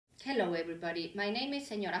Hello everybody, my name is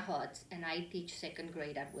Senora Hodge and I teach second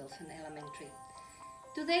grade at Wilson Elementary.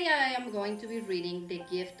 Today I am going to be reading The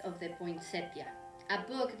Gift of the Poinsettia, a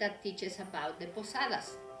book that teaches about the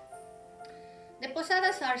posadas. The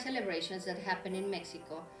posadas are celebrations that happen in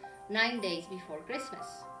Mexico 9 days before Christmas.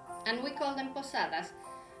 And we call them posadas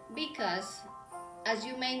because, as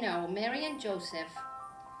you may know, Mary and Joseph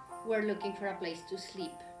were looking for a place to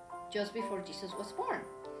sleep just before Jesus was born.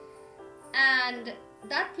 And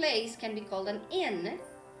that place can be called an inn,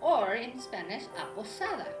 or in Spanish, a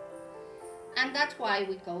posada. And that's why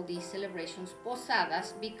we call these celebrations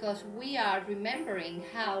posadas, because we are remembering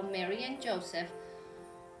how Mary and Joseph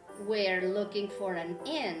were looking for an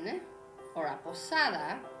inn, or a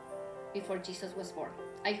posada, before Jesus was born.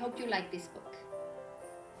 I hope you like this book.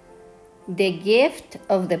 The Gift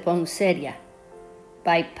of the Poinsettia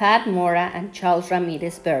by Pat Mora and Charles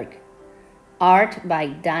Ramirez Berg. Art by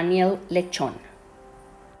Daniel Lechon.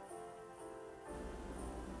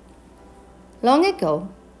 Long ago,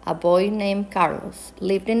 a boy named Carlos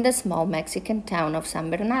lived in the small Mexican town of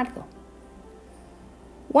San Bernardo.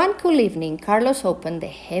 One cool evening, Carlos opened the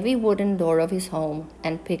heavy wooden door of his home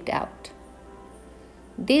and peeked out.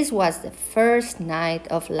 This was the first night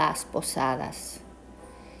of Las Posadas.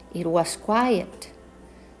 It was quiet.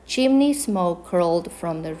 Chimney smoke curled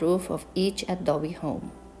from the roof of each adobe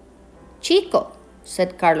home. "Chico,"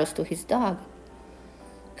 said Carlos to his dog,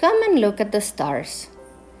 "come and look at the stars.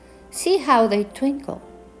 See how they twinkle.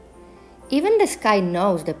 Even the sky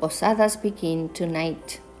knows the posadas begin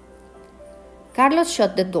tonight." Carlos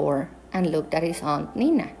shut the door and looked at his aunt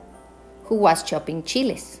Nina, who was chopping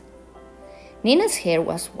chiles. Nina's hair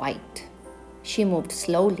was white. She moved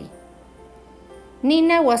slowly.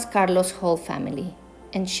 Nina was Carlos' whole family,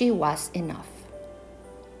 and she was enough.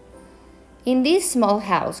 In this small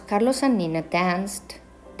house, Carlos and Nina danced,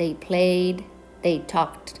 they played, they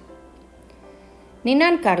talked. Nina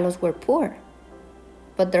and Carlos were poor,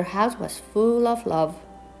 but their house was full of love.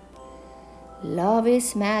 "Love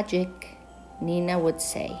is magic," Nina would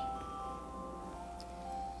say.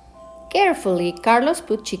 Carefully, Carlos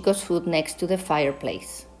put Chico's food next to the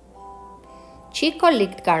fireplace. Chico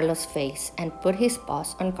licked Carlos' face and put his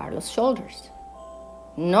paws on Carlos' shoulders.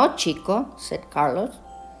 "No, Chico," said Carlos.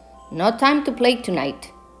 "No time to play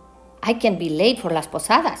tonight. I can be late for Las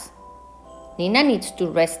Posadas. Nina needs to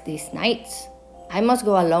rest these nights. I must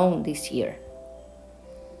go alone this year."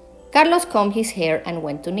 Carlos combed his hair and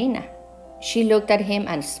went to Nina. She looked at him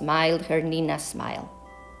and smiled her Nina smile.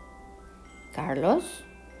 "Carlos,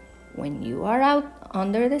 when you are out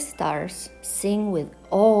under the stars, sing with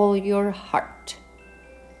all your heart.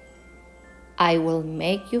 I will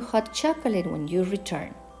make you hot chocolate when you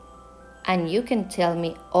return, and you can tell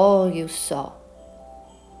me all you saw.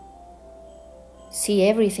 See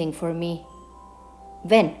everything for me.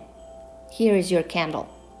 Ven, here is your candle."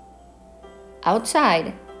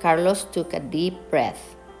 Outside, Carlos took a deep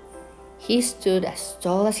breath. He stood as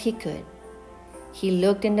tall as he could. He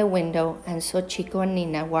looked in the window and saw Chico and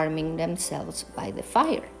Nina warming themselves by the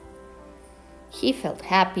fire. He felt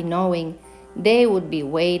happy knowing they would be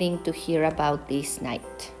waiting to hear about this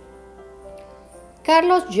night.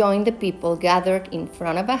 Carlos joined the people gathered in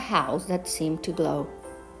front of a house that seemed to glow.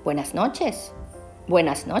 "Buenas noches."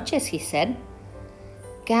 "Buenas noches," he said.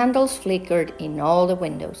 Candles flickered in all the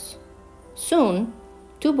windows. Soon,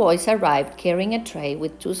 two boys arrived carrying a tray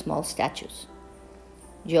with two small statues.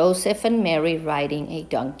 Joseph and Mary riding a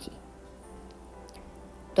donkey.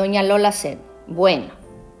 Doña Lola said, "Bueno,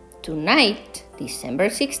 tonight, December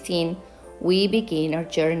 16, we begin our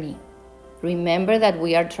journey. Remember that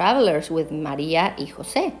we are travelers with Maria y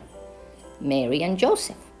Jose, Mary and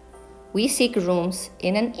Joseph. We seek rooms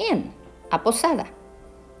in an inn, a posada,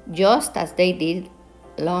 just as they did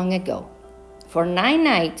long ago. For 9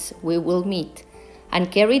 nights we will meet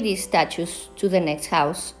and carry these statues to the next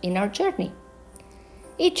house in our journey.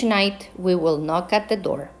 Each night we will knock at the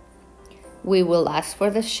door. We will ask for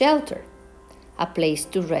the shelter, a place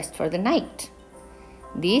to rest for the night.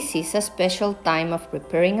 This is a special time of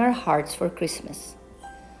preparing our hearts for Christmas,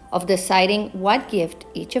 of deciding what gift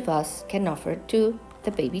each of us can offer to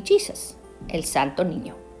the baby Jesus, el Santo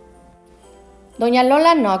Niño." Doña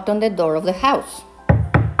Lola knocked on the door of the house.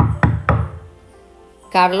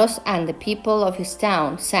 Carlos and the people of his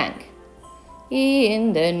town sang,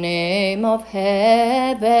 "In the name of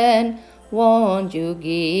heaven, won't you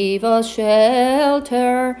give us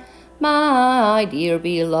shelter? My dear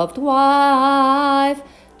beloved wife,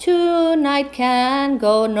 tonight can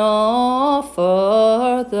go no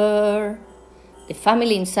further." The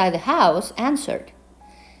family inside the house answered,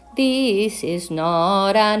 "This is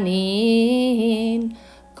not an inn.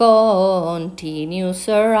 Continue,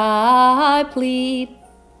 sir, I plead.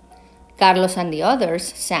 Carlos and the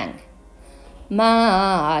others sang.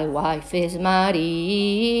 My wife is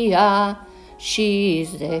Maria,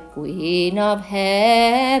 she's the Queen of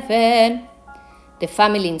Heaven. The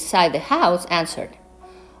family inside the house answered,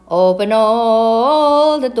 Open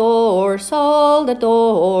all the doors,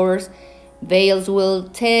 veils will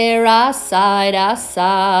tear aside.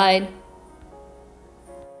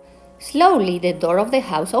 Slowly the door of the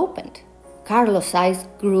house opened. Carlos' eyes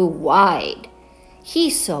grew wide. He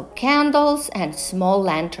saw candles and small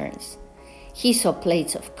lanterns. He saw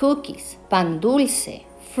plates of cookies, pan dulce,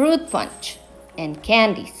 fruit punch, and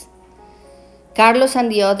candies. Carlos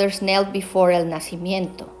and the others knelt before El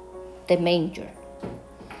Nacimiento, the manger.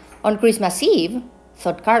 On Christmas Eve,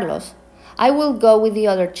 thought Carlos, I will go with the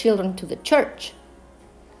other children to the church.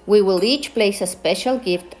 We will each place a special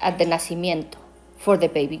gift at the Nacimiento for the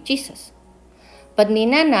baby Jesus. But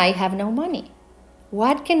Nina and I have no money.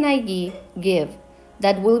 What can I give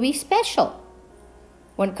that will be special?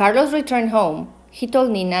 When Carlos returned home, he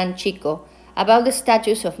told Nina and Chico about the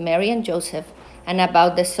statues of Mary and Joseph and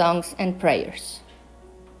about the songs and prayers.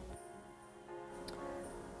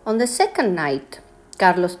 On the second night,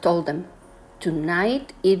 Carlos told them,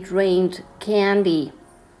 Tonight it rained candy.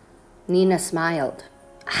 Nina smiled.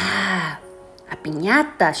 Ah, a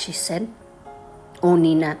piñata, she said. Oh,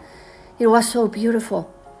 Nina, it was so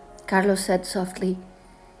beautiful, Carlos said softly.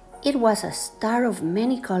 It was a star of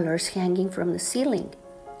many colors hanging from the ceiling.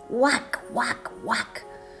 Whack, whack, whack,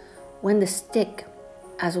 went the stick,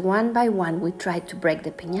 as one by one we tried to break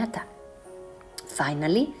the piñata.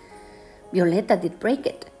 Finally, Violeta did break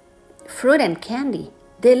it. Fruit and candy,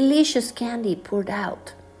 delicious candy poured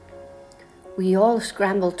out. We all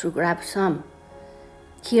scrambled to grab some.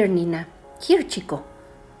 Here, Nina. Here, Chico.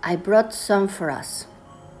 I brought some for us.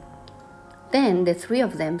 Then the three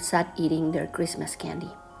of them sat eating their Christmas candy.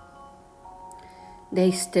 They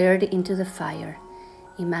stared into the fire,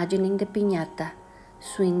 imagining the piñata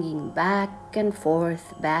swinging back and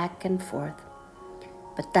forth.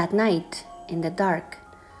 But that night, in the dark,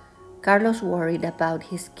 Carlos worried about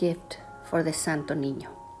his gift for the Santo Niño.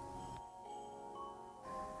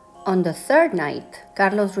 On the third night,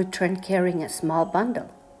 Carlos returned carrying a small bundle.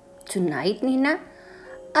 Tonight, Nina,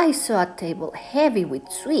 I saw a table heavy with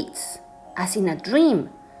sweets, as in a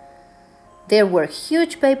dream. There were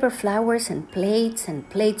huge paper flowers and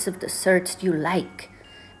plates of desserts you like,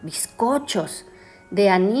 bizcochos, the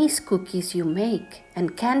anise cookies you make,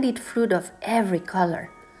 and candied fruit of every color.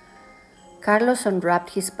 Carlos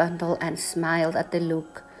unwrapped his bundle and smiled at the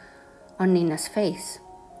look on Nina's face.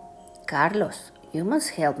 Carlos, you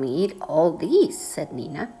must help me eat all these, said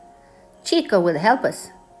Nina. Chico will help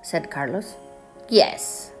us, said Carlos.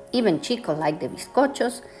 Yes, even Chico liked the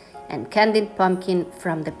bizcochos and candied pumpkin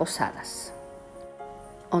from the posadas.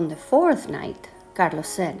 On the fourth night, Carlos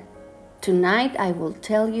said, Tonight I will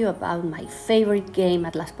tell you about my favorite game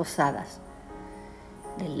at las posadas.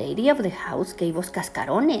 The lady of the house gave us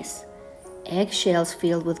cascarones, eggshells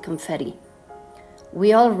filled with confetti.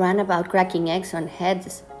 We all ran about cracking eggs on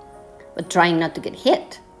heads, but trying not to get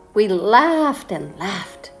hit. We laughed and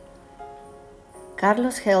laughed.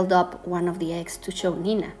 Carlos held up one of the eggs to show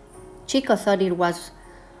Nina. Chico thought it was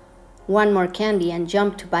one more candy and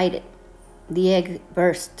jumped to bite it. The egg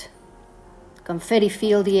burst. Confetti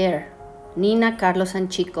filled the air. Nina, Carlos,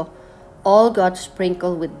 and Chico all got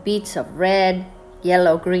sprinkled with bits of red,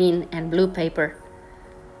 yellow, green, and blue paper.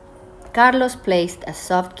 Carlos placed a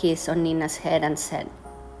soft kiss on Nina's head and said,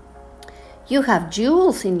 You have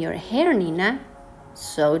jewels in your hair, Nina.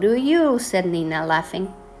 So do you, said Nina,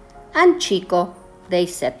 laughing. And Chico, they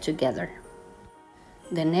said together.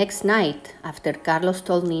 The next night, after Carlos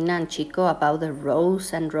told Nina and Chico about the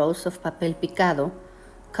rows and rows of papel picado,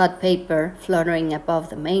 cut paper fluttering above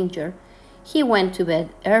the manger, he went to bed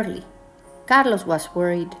early. Carlos was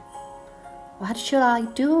worried. What shall I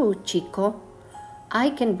do, Chico? I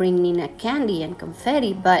can bring Nina candy and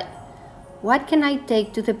confetti, but what can I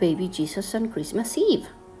take to the baby Jesus on Christmas Eve?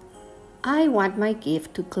 I want my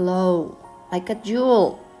gift to glow like a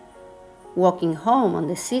jewel. Walking home on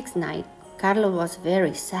the sixth night, Carlos was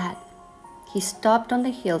very sad. He stopped on the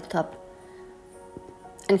hilltop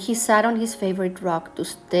and he sat on his favorite rock to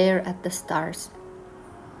stare at the stars.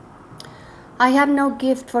 I have no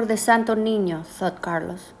gift for the Santo Niño, thought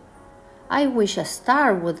Carlos. I wish a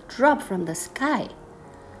star would drop from the sky.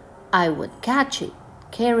 I would catch it,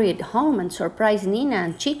 carry it home, and surprise Nina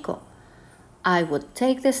and Chico. I would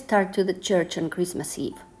take the star to the church on Christmas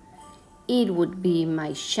Eve. It would be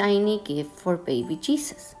my shiny gift for baby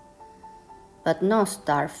Jesus. But no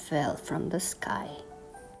star fell from the sky.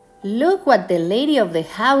 "Look what the lady of the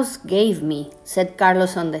house gave me," said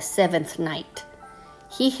Carlos on the seventh night.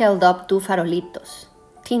 He held up 2 farolitos,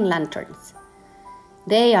 tin lanterns.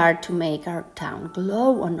 "They are to make our town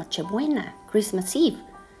glow on Nochebuena, Christmas Eve.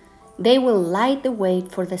 They will light the way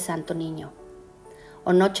for the Santo Niño.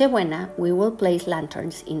 On Nochebuena, we will place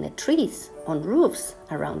lanterns in the trees, on roofs,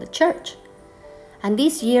 around the church. And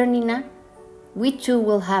this year, Nina, we too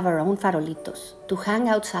will have our own farolitos to hang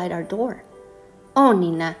outside our door. Oh,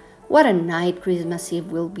 Nina, what a night Christmas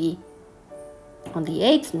Eve will be." On the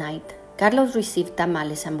 8th night, Carlos received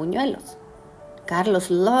tamales and buñuelos. Carlos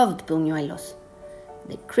loved buñuelos,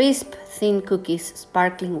 the crisp, thin cookies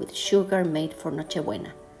sparkling with sugar made for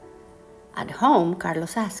Nochebuena. At home,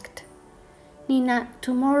 Carlos asked, "Nina,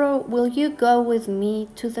 tomorrow will you go with me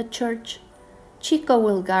to the church? Chico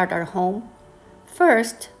will guard our home.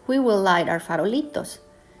 First, we will light our farolitos.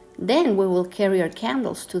 Then we will carry our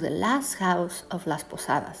candles to the last house of Las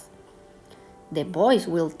Posadas. The boys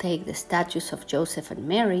will take the statues of Joseph and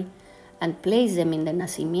Mary and place them in the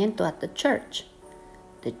nacimiento at the church.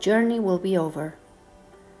 The journey will be over."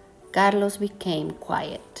 Carlos became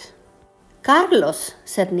quiet. "Carlos,"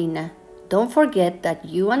 said Nina, "don't forget that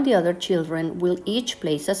you and the other children will each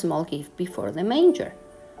place a small gift before the manger."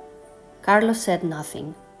 Carlos said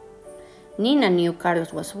nothing. Nina knew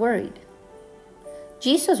Carlos was worried.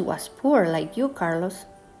 "Jesus was poor like you, Carlos.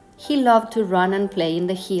 He loved to run and play in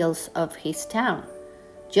the hills of his town,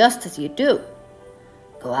 just as you do.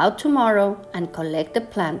 Go out tomorrow and collect the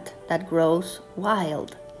plant that grows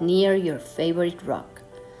wild near your favorite rock.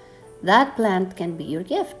 That plant can be your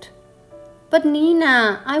gift." "But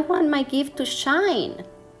Nina, I want my gift to shine,"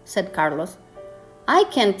 said Carlos. "I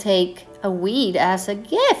can take a weed as a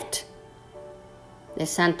gift." "The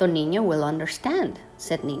Santo Niño will understand,"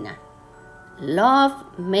 said Nina. "Love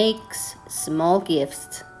makes small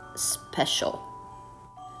gifts special."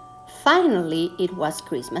 Finally, it was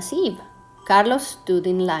Christmas Eve. Carlos stood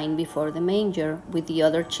in line before the manger with the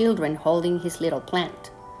other children holding his little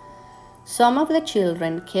plant. Some of the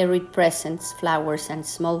children carried presents, flowers, and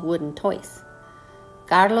small wooden toys.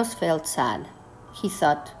 Carlos felt sad. He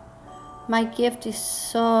thought, "My gift is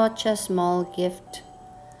such a small gift."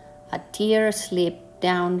 A tear slipped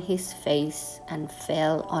down his face and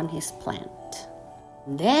fell on his plant.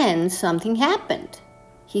 Then something happened.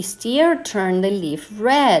 His tear turned the leaf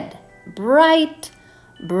red, bright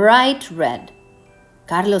red.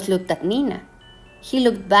 Carlos looked at Nina. He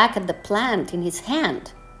looked back at the plant in his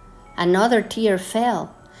hand. Another tear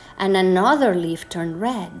fell, and another leaf turned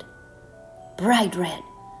red, bright red.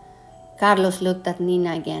 Carlos looked at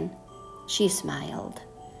Nina again. She smiled.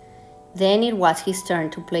 Then it was his turn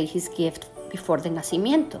to place his gift before the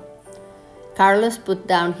nacimiento. Carlos put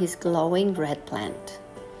down his glowing red plant.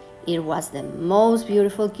 It was the most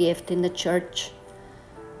beautiful gift in the church.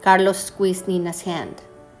 Carlos squeezed Nina's hand.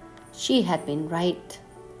 She had been right.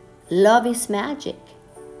 Love is magic.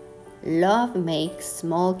 Love makes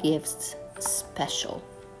small gifts special.